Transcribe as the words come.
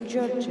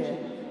Georgia,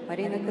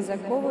 Marina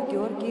Kazakova,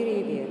 Georgy,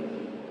 Reviya.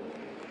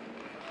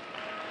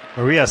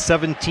 Maria,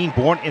 17,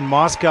 born in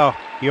Moscow.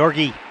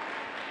 Georgy,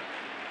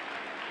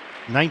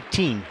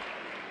 19.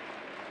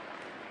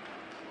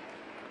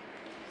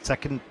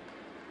 Second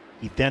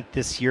event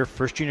this year,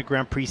 first Junior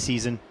Grand Prix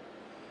season.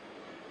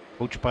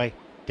 Coached by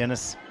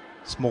Dennis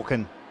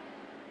Smolkin.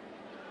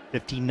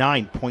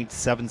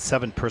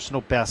 59.77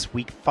 personal best,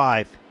 week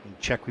 5 in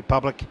Czech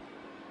Republic.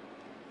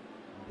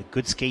 A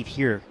good skate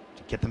here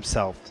to get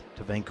themselves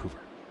to Vancouver.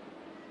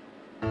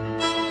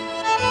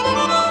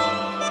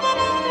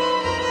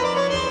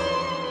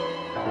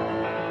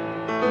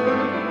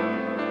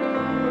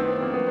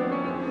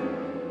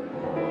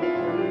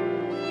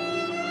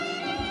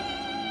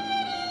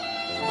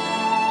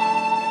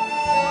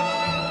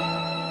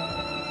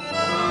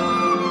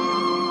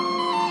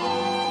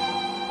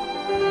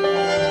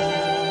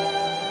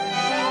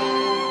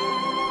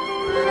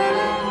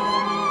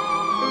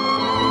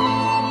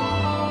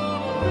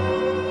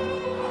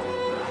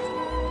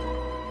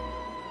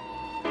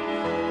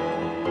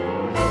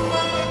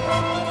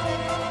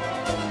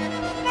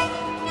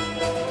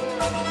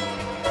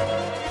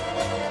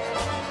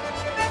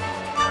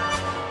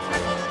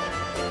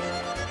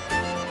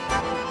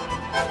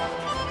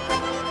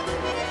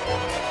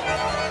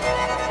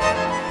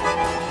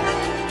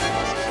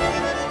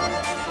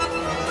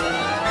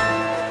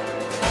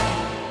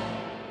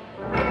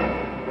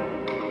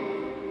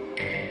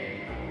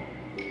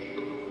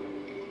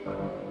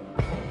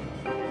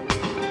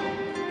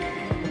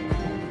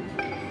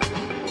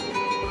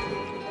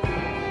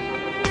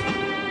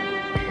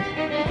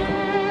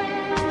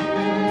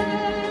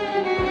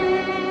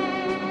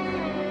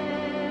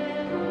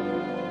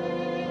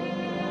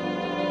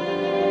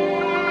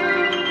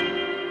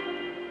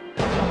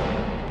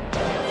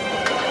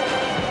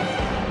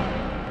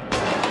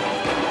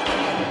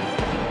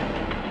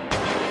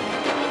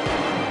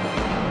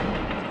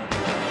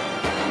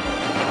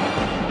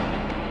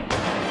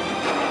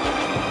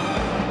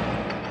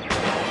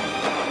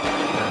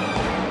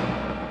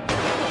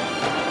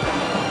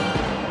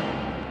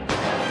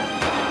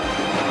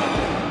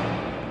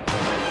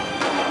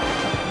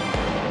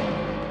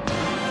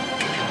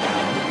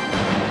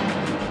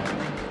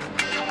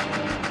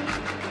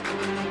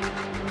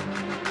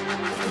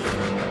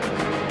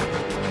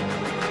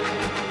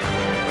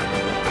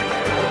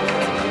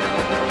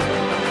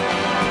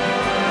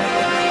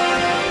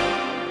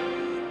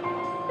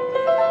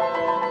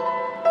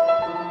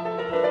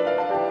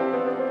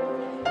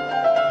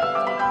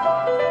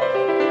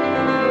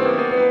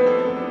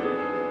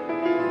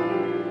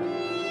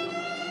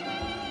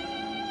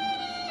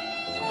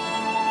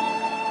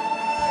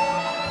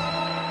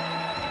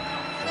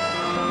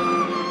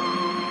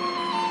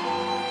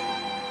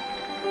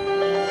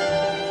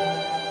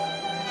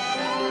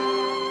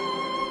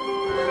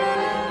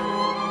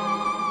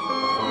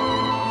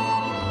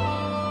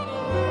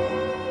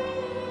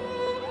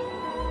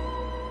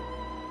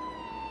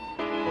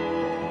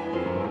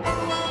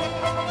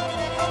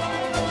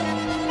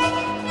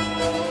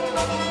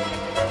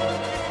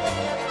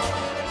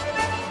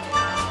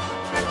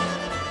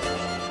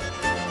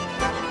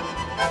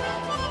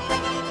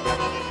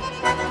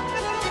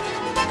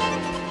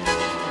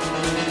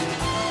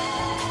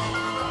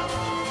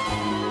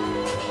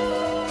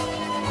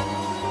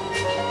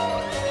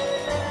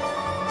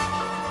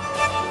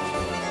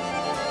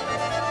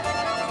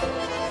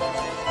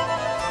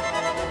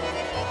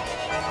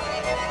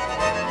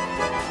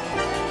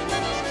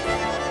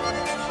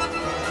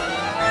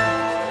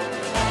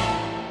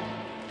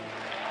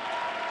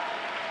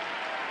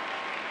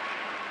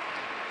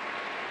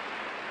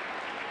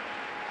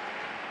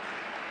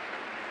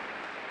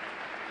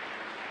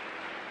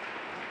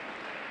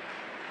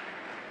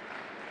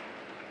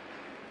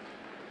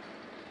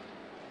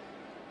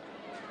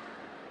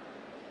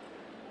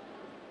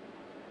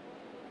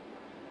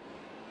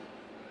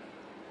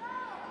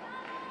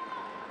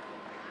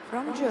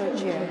 From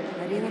Georgia,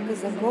 Marina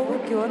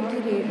Kazakova, Georgy,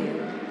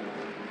 Reviya.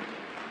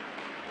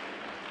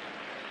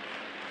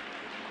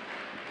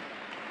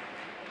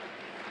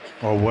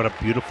 Oh, what a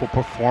beautiful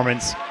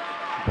performance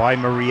by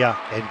Maria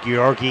and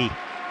Georgy.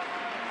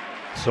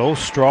 So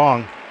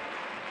strong.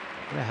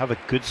 Gonna have a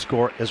good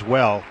score as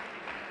well.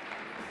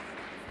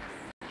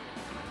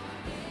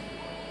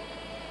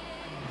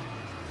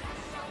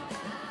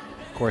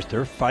 Of course,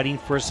 they're fighting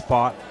for a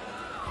spot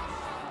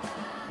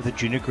for the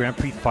Junior Grand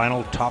Prix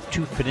final. Top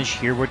 2 finish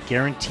here would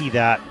guarantee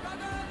that.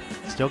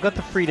 Still got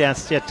the free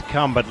dance yet to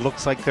come, but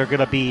looks like they're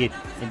gonna be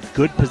in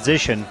good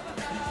position.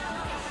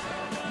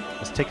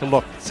 Let's take a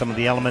look at some of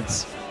the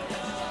elements.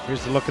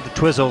 Here's a look at the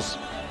twizzles.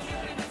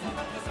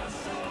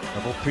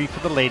 Level 3 for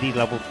the lady,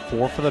 level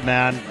 4 for the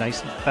man.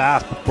 Nice and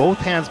fast, but both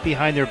hands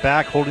behind their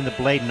back holding the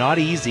blade. Not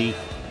easy,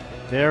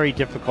 very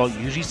difficult. You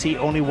usually see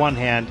only one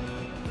hand.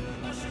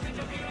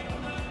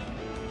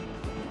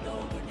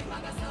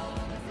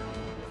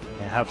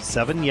 They have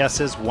 7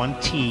 yeses, 1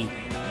 T.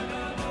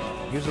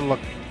 Here's a look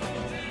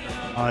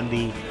on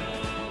the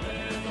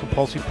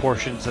compulsory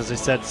portions. As I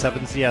said,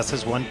 7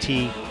 yeses, 1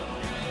 T.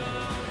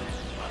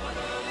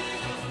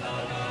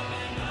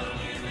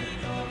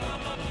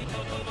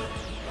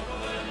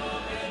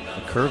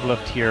 curve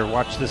lift here.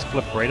 Watch this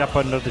flip right up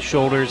under the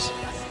shoulders,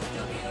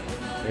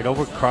 right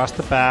over across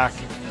the back.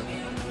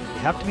 You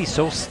have to be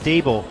so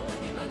stable.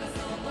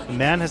 The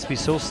man has to be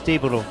so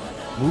stable to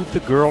move the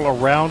girl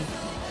around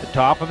the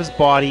top of his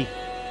body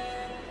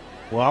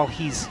while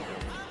he's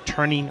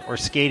turning or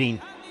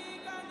skating.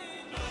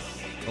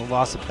 No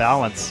loss of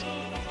balance.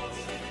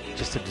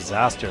 Just a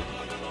disaster.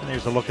 And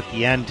there's a look at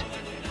the end.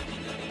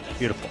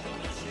 Beautiful.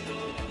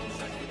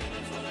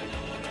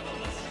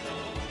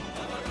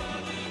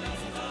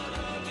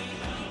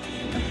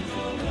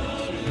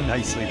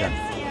 Nicely done.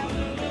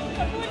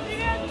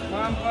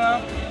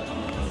 Папа.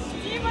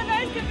 Дима,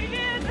 Настя,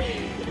 привет.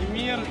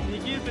 Эмир,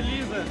 Никита,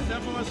 Лиза, вся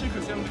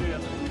Балашиха, всем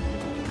привет.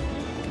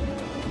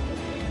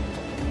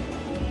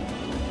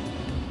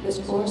 The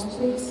scores,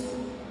 please.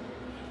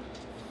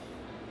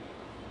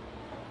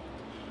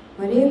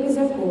 Maria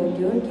Kazakova,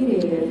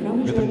 Georgy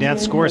from Rhythm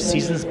dance score,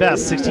 season's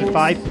best,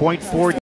 65.4.